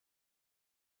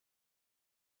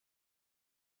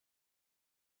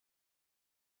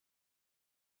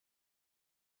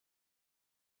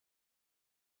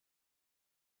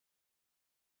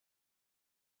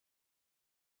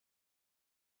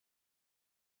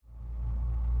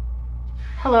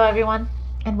Hello everyone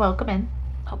and welcome in.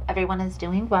 Hope everyone is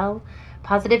doing well.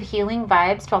 Positive healing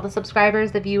vibes to all the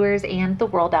subscribers, the viewers, and the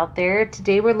world out there.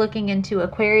 Today we're looking into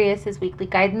Aquarius's weekly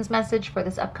guidance message for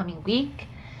this upcoming week.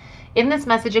 In this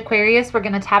message, Aquarius, we're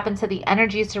going to tap into the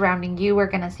energy surrounding you. We're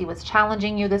going to see what's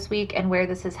challenging you this week and where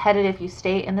this is headed if you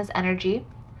stay in this energy.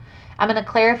 I'm going to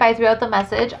clarify throughout the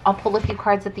message. I'll pull a few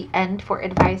cards at the end for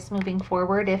advice moving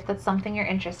forward. If that's something you're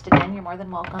interested in, you're more than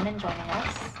welcome in joining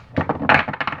us.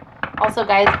 Also,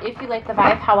 guys, if you like the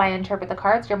vibe, how I interpret the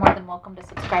cards, you're more than welcome to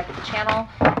subscribe to the channel.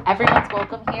 Everyone's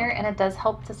welcome here, and it does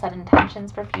help to set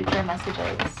intentions for future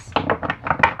messages.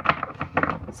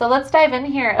 So let's dive in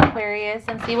here, Aquarius,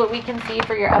 and see what we can see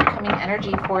for your upcoming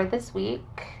energy for this week.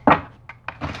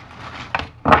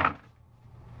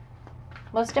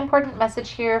 Most important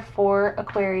message here for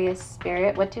Aquarius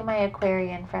Spirit. What do my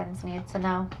Aquarian friends need to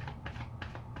know?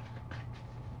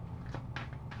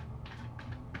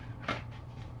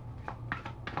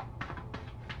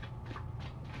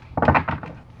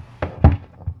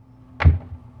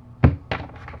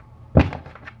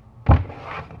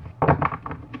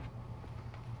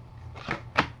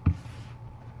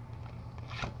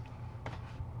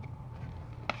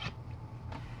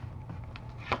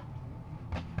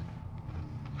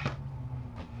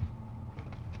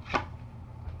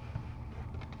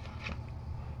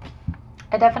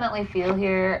 I definitely feel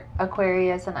here,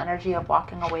 Aquarius, an energy of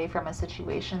walking away from a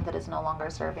situation that is no longer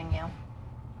serving you.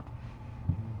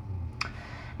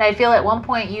 And I feel at one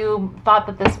point you thought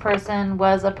that this person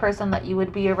was a person that you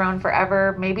would be around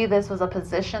forever. Maybe this was a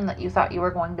position that you thought you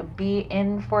were going to be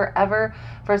in forever.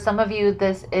 For some of you,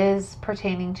 this is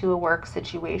pertaining to a work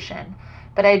situation.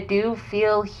 But I do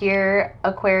feel here,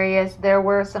 Aquarius, there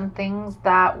were some things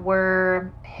that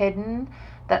were hidden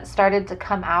that started to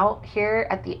come out here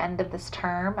at the end of this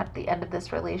term, at the end of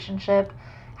this relationship,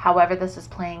 however this is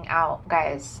playing out,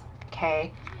 guys,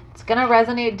 okay? It's going to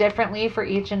resonate differently for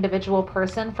each individual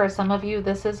person. For some of you,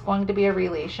 this is going to be a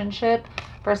relationship.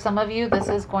 For some of you, this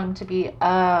is going to be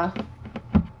a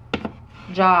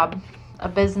job, a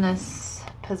business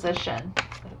position,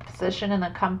 a position in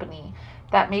a company.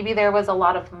 That maybe there was a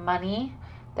lot of money,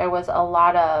 there was a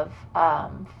lot of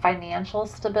financial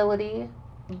stability,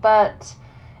 but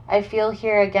I feel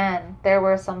here again, there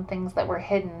were some things that were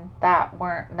hidden that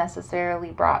weren't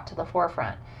necessarily brought to the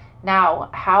forefront. Now,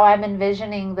 how I'm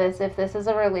envisioning this, if this is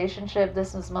a relationship,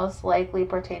 this is most likely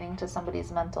pertaining to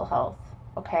somebody's mental health,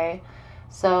 okay?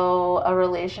 So a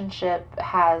relationship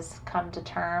has come to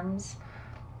terms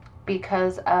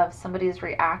because of somebody's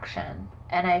reaction.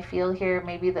 And I feel here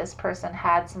maybe this person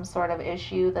had some sort of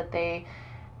issue that they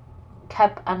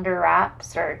kept under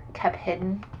wraps or kept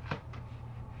hidden.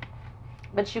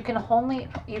 But you can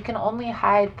only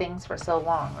hide things for so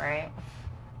long, right?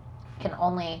 You can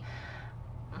only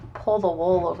pull the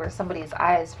wool over somebody's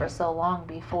eyes for so long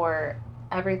before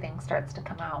everything starts to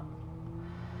come out.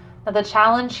 Now the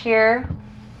challenge here,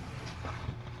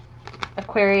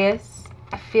 Aquarius,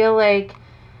 I feel like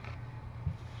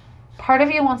part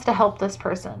of you wants to help this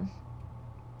person.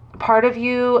 Part of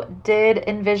you did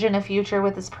envision a future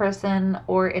with this person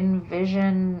or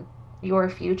envision your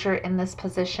future in this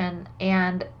position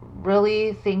and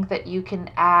really think that you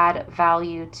can add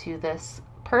value to this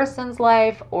person's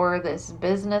life or this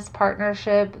business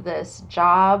partnership, this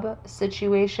job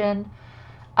situation.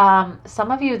 Some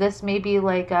of you, this may be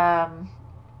like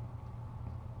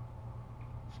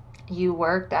you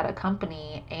worked at a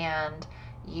company and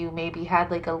you maybe had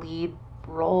like a lead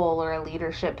role or a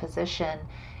leadership position.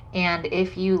 And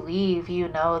if you leave, you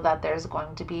know that there's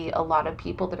going to be a lot of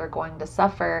people that are going to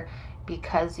suffer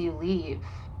because you leave.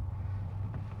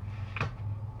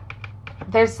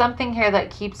 There's something here that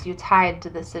keeps you tied to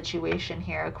the situation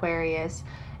here, Aquarius.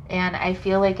 And I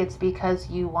feel like it's because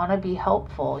you want to be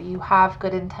helpful. You have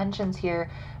good intentions here,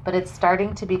 but it's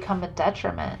starting to become a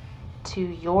detriment to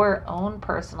your own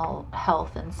personal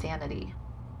health and sanity.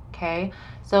 Okay?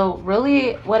 So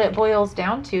really what it boils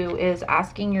down to is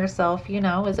asking yourself, you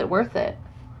know, is it worth it?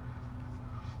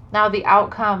 Now the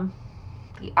outcome.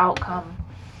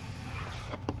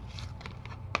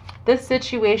 This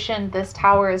situation, this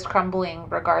tower is crumbling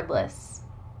regardless.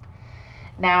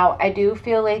 Now, I do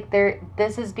feel like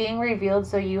this is being revealed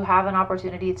so you have an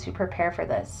opportunity to prepare for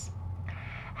this.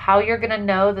 How you're going to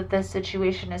know that this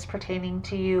situation is pertaining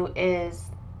to you is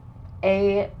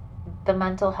the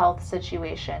mental health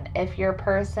situation. If your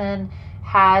person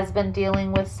has been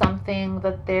dealing with something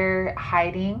that they're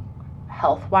hiding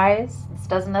health-wise, this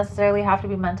doesn't necessarily have to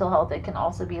be mental health. It can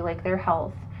also be like their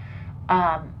health.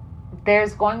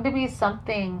 There's going to be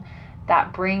something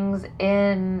that brings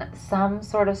in some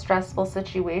sort of stressful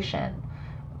situation.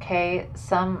 okay?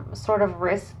 Some sort of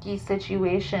risky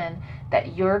situation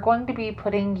that you're going to be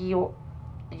putting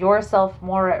yourself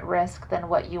more at risk than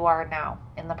what you are now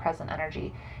in the present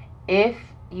energy, if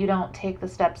you don't take the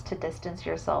steps to distance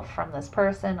yourself from this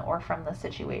person or from the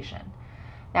situation.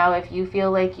 Now, if you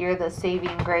feel like you're the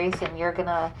saving grace and you're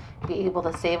gonna be able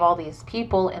to save all these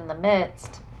people in the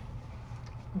midst,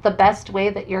 the best way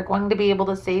that you're going to be able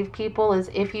to save people is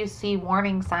if you see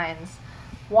warning signs,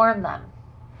 warn them,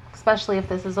 especially if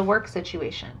this is a work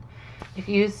situation. If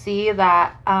you see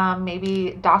that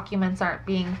maybe documents aren't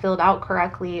being filled out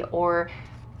correctly or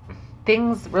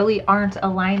things really aren't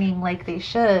aligning like they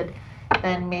should,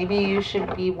 then maybe you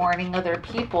should be warning other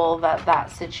people that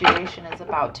that situation is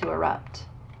about to erupt,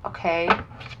 okay?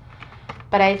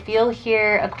 But I feel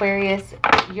here, Aquarius,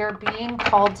 you're being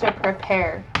called to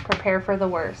prepare for the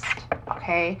worst,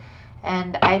 okay?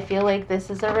 And I feel like this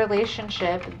is a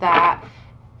relationship that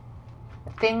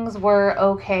things were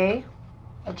okay,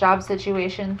 a job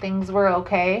situation, things were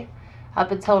okay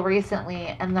up until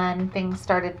recently, and then things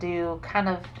started to kind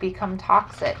of become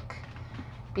toxic,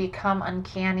 become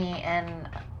uncanny and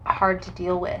hard to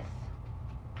deal with.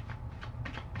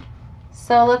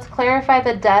 So let's clarify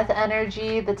the death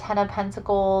energy, the 10 of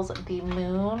Pentacles, the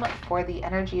moon for the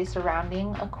energy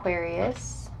surrounding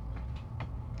Aquarius.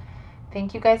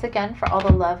 Thank you guys again for all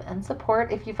the love and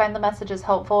support. If you find the messages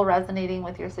helpful, resonating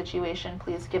with your situation,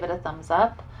 please give it a thumbs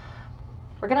up.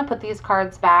 We're going to put these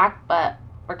cards back, but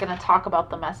we're going to talk about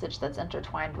the message that's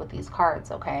intertwined with these cards,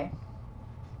 okay?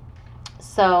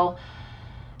 So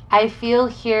I feel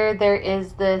here there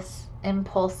is this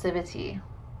impulsivity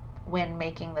when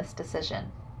making this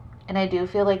decision. And I do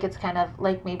feel like it's kind of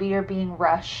like maybe you're being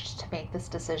rushed to make this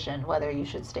decision, whether you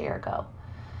should stay or go.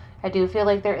 I do feel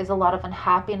like there is a lot of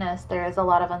unhappiness. There is a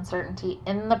lot of uncertainty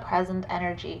in the present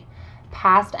energy.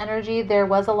 Past energy, there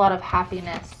was a lot of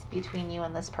happiness between you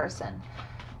and this person.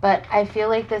 But I feel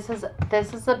like this is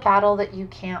a battle that you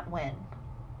can't win.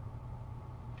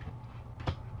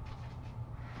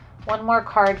 One more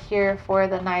card here for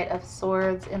the Knight of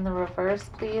Swords in the reverse,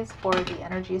 please, for the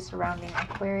energy surrounding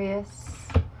Aquarius.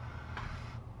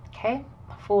 Okay,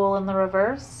 Fool in the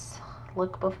reverse.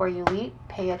 Look before you leap.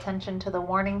 Pay attention to the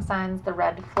warning signs, the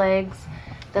red flags.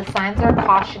 The signs are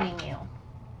cautioning you.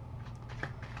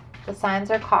 The signs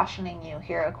are cautioning you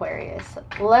here, Aquarius.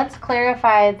 Let's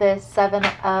clarify this 7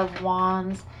 of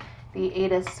Wands, the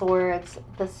 8 of Swords,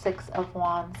 the 6 of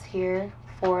Wands here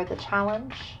for the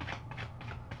challenge.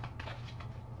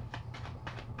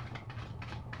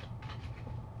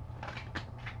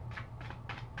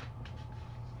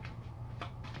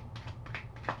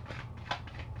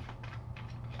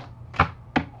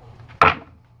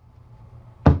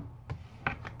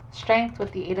 Strength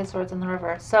with the 8 of Swords in the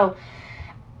reverse. So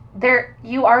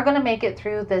you are going to make it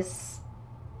through this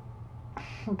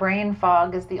brain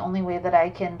fog is the only way that I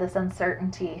can, this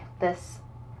uncertainty, this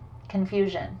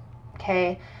confusion,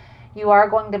 okay? You are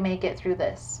going to make it through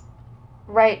this.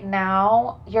 Right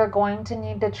now, you're going to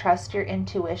need to trust your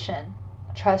intuition,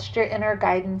 trust your inner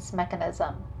guidance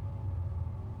mechanism.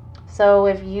 So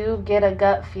if you get a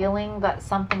gut feeling that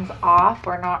something's off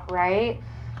or not right,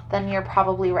 then you're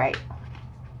probably right.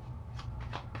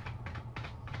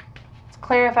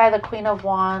 Clarify the Queen of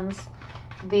Wands,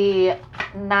 the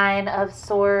 9 of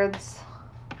Swords,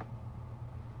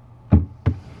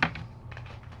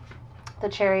 the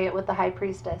Chariot with the High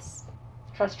Priestess.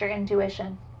 Trust your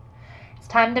intuition. It's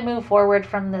time to move forward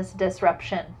from this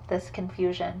disruption, this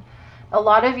confusion. A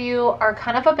lot of you are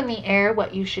kind of up in the air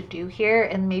what you should do here,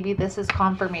 and maybe this is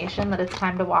confirmation that it's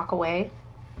time to walk away,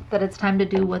 that it's time to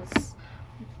do what's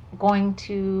going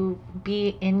to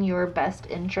be in your best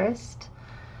interest.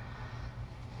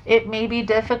 It may be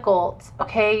difficult,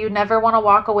 okay? You never want to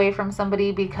walk away from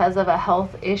somebody because of a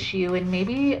health issue, and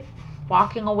maybe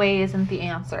walking away isn't the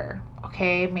answer,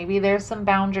 okay? Maybe there's some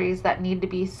boundaries that need to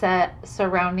be set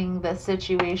surrounding the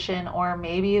situation, or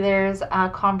maybe there's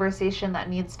a conversation that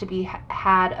needs to be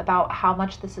had about how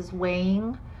much this is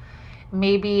weighing.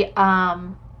 Maybe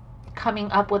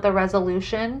coming up with a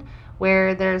resolution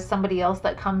where there's somebody else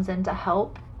that comes in to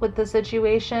help with the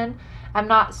situation. I'm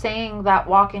not saying that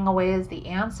walking away is the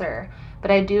answer,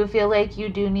 but I do feel like you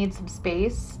do need some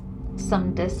space,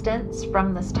 some distance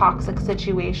from this toxic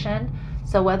situation.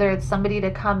 So whether it's somebody to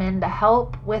come in to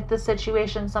help with the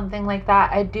situation, something like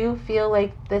that, I do feel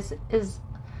like this is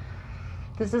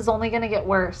only going to get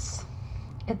worse.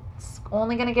 It's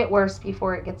only going to get worse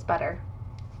before it gets better.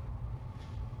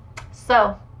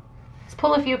 So let's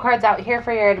pull a few cards out here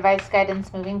for your advice,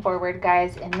 guidance moving forward,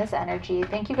 guys, in this energy.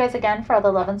 Thank you guys again for all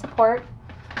the love and support,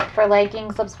 for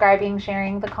liking, subscribing,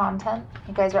 sharing the content.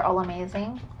 You guys are all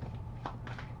amazing.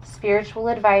 spiritual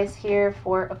advice here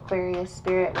for Aquarius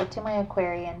spirit. What do my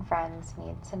Aquarian friends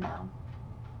need to know?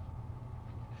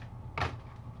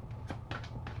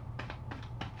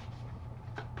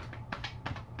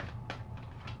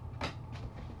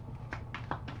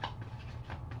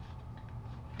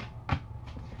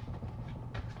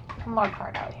 One more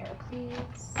card out here,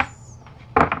 please.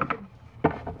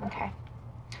 Okay.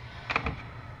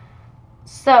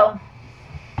 So,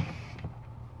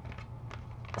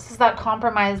 this is that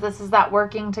compromise. This is that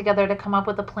working together to come up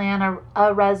with a plan,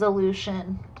 a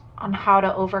resolution on how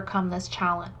to overcome this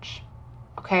challenge.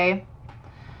 Okay?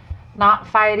 Not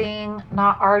fighting,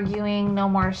 not arguing, no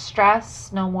more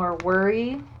stress, no more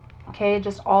worry. Okay?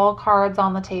 Just all cards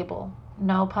on the table.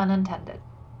 No pun intended.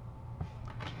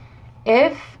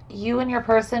 If you and your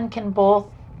person can both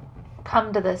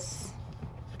come to this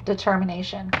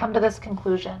determination, come to this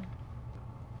conclusion,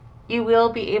 you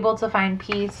will be able to find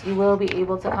peace. You will be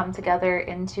able to come together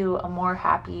into a more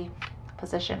happy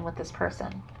position with this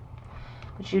person.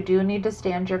 But you do need to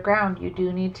stand your ground. You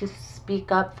do need to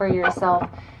speak up for yourself,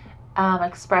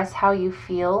 express how you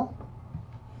feel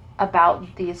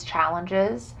about these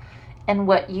challenges and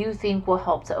what you think will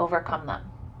help to overcome them.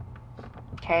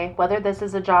 Okay, whether this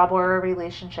is a job or a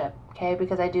relationship, okay,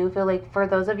 because I do feel like for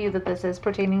those of you that this is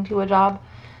pertaining to a job,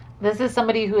 this is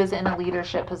somebody who is in a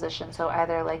leadership position, so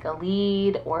either like a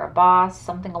lead or a boss,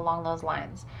 something along those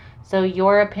lines. So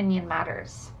your opinion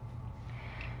matters.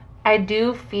 I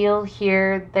do feel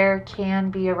here there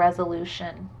can be a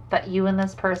resolution that you and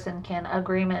this person can,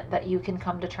 agreement that you can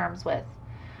come to terms with.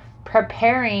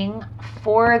 Preparing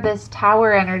for this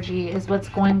Tower energy is what's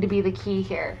going to be the key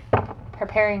here.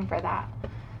 Preparing for that.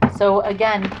 So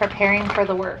again, preparing for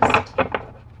the worst.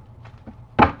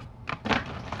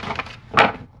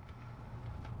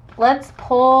 Let's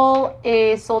pull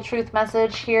a soul truth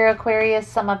message here, Aquarius.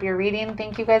 Sum up your reading.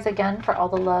 Thank you guys again for all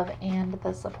the love and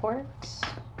the support.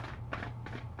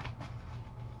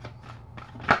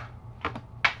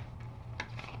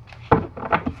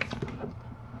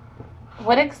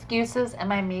 What excuses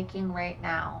am I making right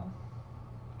now?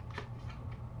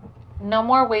 No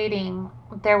more waiting.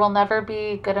 There will never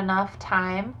be good enough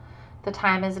time. The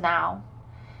time is now.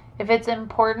 If it's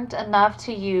important enough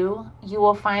to you, you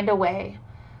will find a way.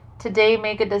 Today,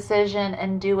 make a decision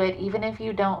and do it, even if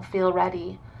you don't feel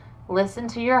ready. Listen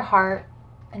to your heart,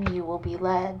 and you will be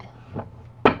led.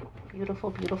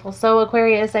 Beautiful, beautiful. So,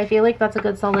 Aquarius, I feel like that's a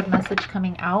good solid message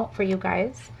coming out for you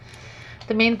guys.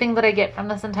 The main thing that I get from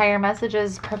this entire message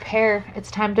is prepare. It's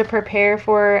time to prepare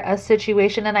for a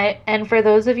situation. And for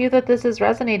those of you that this is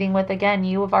resonating with, again,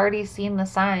 you have already seen the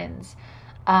signs.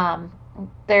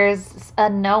 There's a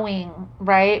knowing,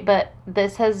 right? But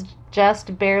this has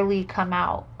just barely come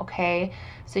out, okay?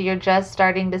 So you're just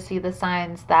starting to see the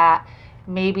signs that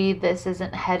maybe this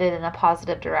isn't headed in a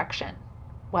positive direction.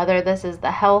 Whether this is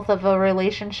the health of a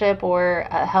relationship or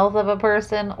a health of a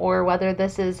person, or whether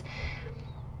this is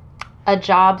a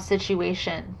job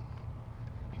situation.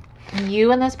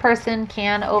 You and this person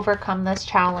can overcome this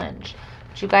challenge.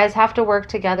 But you guys have to work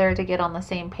together to get on the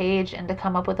same page and to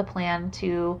come up with a plan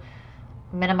to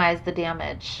minimize the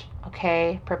damage.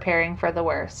 Okay? Preparing for the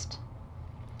worst.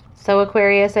 So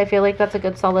Aquarius, I feel like that's a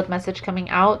good solid message coming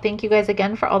out. Thank you guys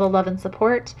again for all the love and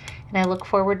support. And I look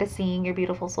forward to seeing your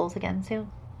beautiful souls again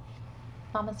soon.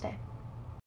 Namaste.